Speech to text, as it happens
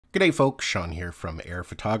G'day folks, Sean here from Air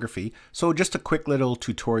Photography. So just a quick little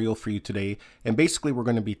tutorial for you today, and basically we're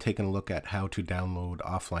going to be taking a look at how to download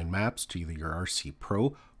offline maps to either your RC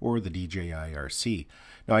Pro or the DJI RC.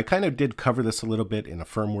 Now I kind of did cover this a little bit in a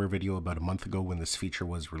firmware video about a month ago when this feature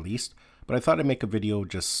was released, but I thought I'd make a video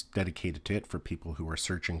just dedicated to it for people who are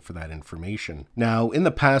searching for that information. Now in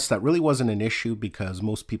the past that really wasn't an issue because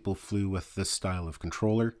most people flew with this style of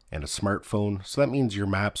controller and a smartphone, so that means your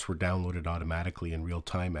maps were downloaded automatically in real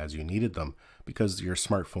time as you needed them because your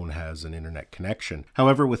smartphone has an internet connection.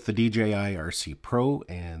 However, with the DJI RC Pro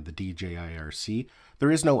and the DJI RC,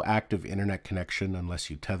 there is no active internet connection unless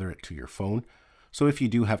you tether it to your phone. So if you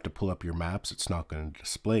do have to pull up your maps, it's not going to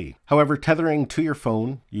display. However, tethering to your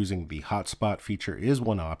phone using the hotspot feature is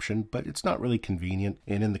one option, but it's not really convenient.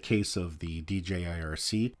 And in the case of the DJI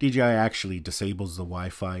RC, DJI actually disables the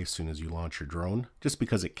Wi-Fi as soon as you launch your drone, just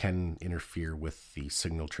because it can interfere with the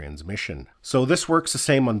signal transmission. So this works the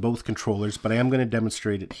same on both controllers, but I am going to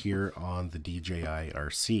demonstrate it here on the DJI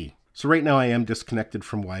RC. So right now I am disconnected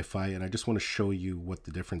from Wi-Fi, and I just want to show you what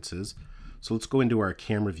the difference is. So let's go into our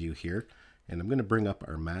camera view here. And I'm going to bring up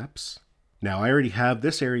our maps. Now I already have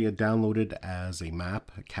this area downloaded as a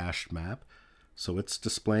map, a cached map. So it's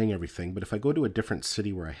displaying everything. But if I go to a different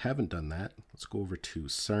city where I haven't done that, let's go over to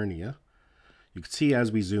Sarnia. You can see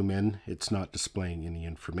as we zoom in, it's not displaying any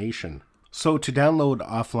information. So to download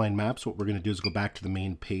offline maps, what we're going to do is go back to the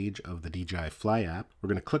main page of the DJI Fly app. We're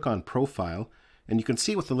going to click on Profile. And you can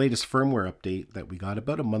see with the latest firmware update that we got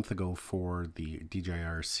about a month ago for the DJI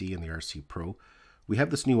RC and the RC Pro, we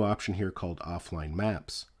have this new option here called Offline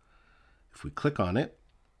Maps. If we click on it,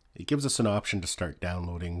 it gives us an option to start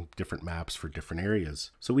downloading different maps for different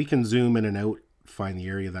areas. So we can zoom in and out, find the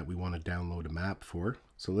area that we want to download a map for.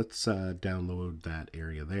 So let's download that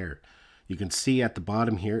area there. You can see at the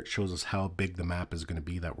bottom here, it shows us how big the map is going to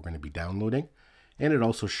be that we're going to be downloading. And it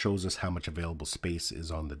also shows us how much available space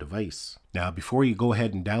is on the device. Now, before you go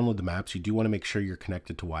ahead and download the maps, you do want to make sure you're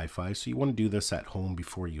connected to Wi-Fi. So you want to do this at home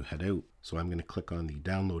before you head out. So I'm going to click on the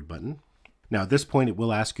download button. Now at this point, it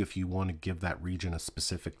will ask you if you want to give that region a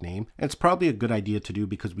specific name. And it's probably a good idea to do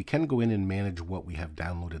because we can go in and manage what we have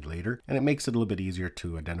downloaded later. And it makes it a little bit easier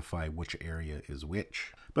to identify which area is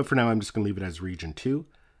which. But for now, I'm just going to leave it as region 2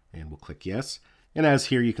 and we'll click yes. And as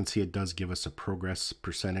here, you can see it does give us a progress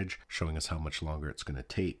percentage showing us how much longer it's going to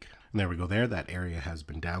take. And there we go there, that area has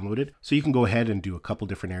been downloaded. So you can go ahead and do a couple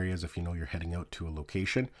different areas if you know you're heading out to a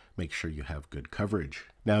location. Make sure you have good coverage.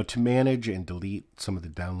 Now to manage and delete some of the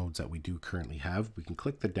downloads that we do currently have, we can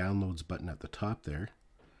click the downloads button at the top there.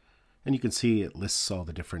 And you can see it lists all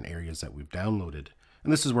the different areas that we've downloaded.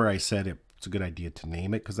 And this is where I said it's a good idea to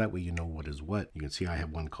name it because that way you know what is what. You can see I have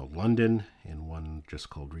one called London and one just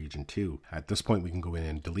called Region 2. At this point we can go in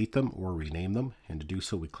and delete them or rename them, and to do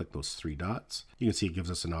so we click those 3 dots. You can see it gives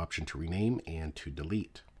us an option to rename and to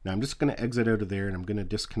delete. Now I'm just going to exit out of there and I'm going to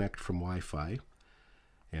disconnect from Wi-Fi,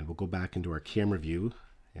 and we'll go back into our camera view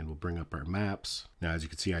and we'll bring up our maps. Now as you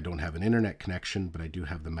can see, I don't have an internet connection, but I do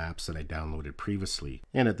have the maps that I downloaded previously.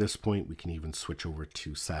 And at this point we can even switch over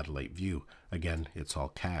to satellite view. Again, it's all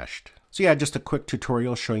cached. So yeah, just a quick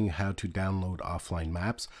tutorial showing you how to download offline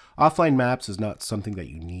maps. Offline maps is not something that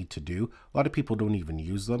you need to do. A lot of people don't even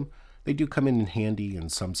use them. They do come in handy in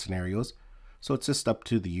some scenarios. So it's just up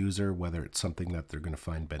to the user whether it's something that they're going to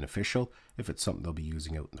find beneficial, if it's something they'll be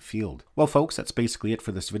using out in the field. Well folks, that's basically it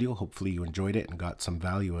for this video. Hopefully you enjoyed it and got some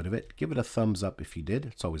value out of it. Give it a thumbs up if you did.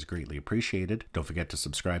 It's always greatly appreciated. Don't forget to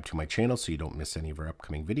subscribe to my channel so you don't miss any of our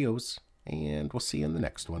upcoming videos. And we'll see you in the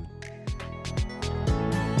next one.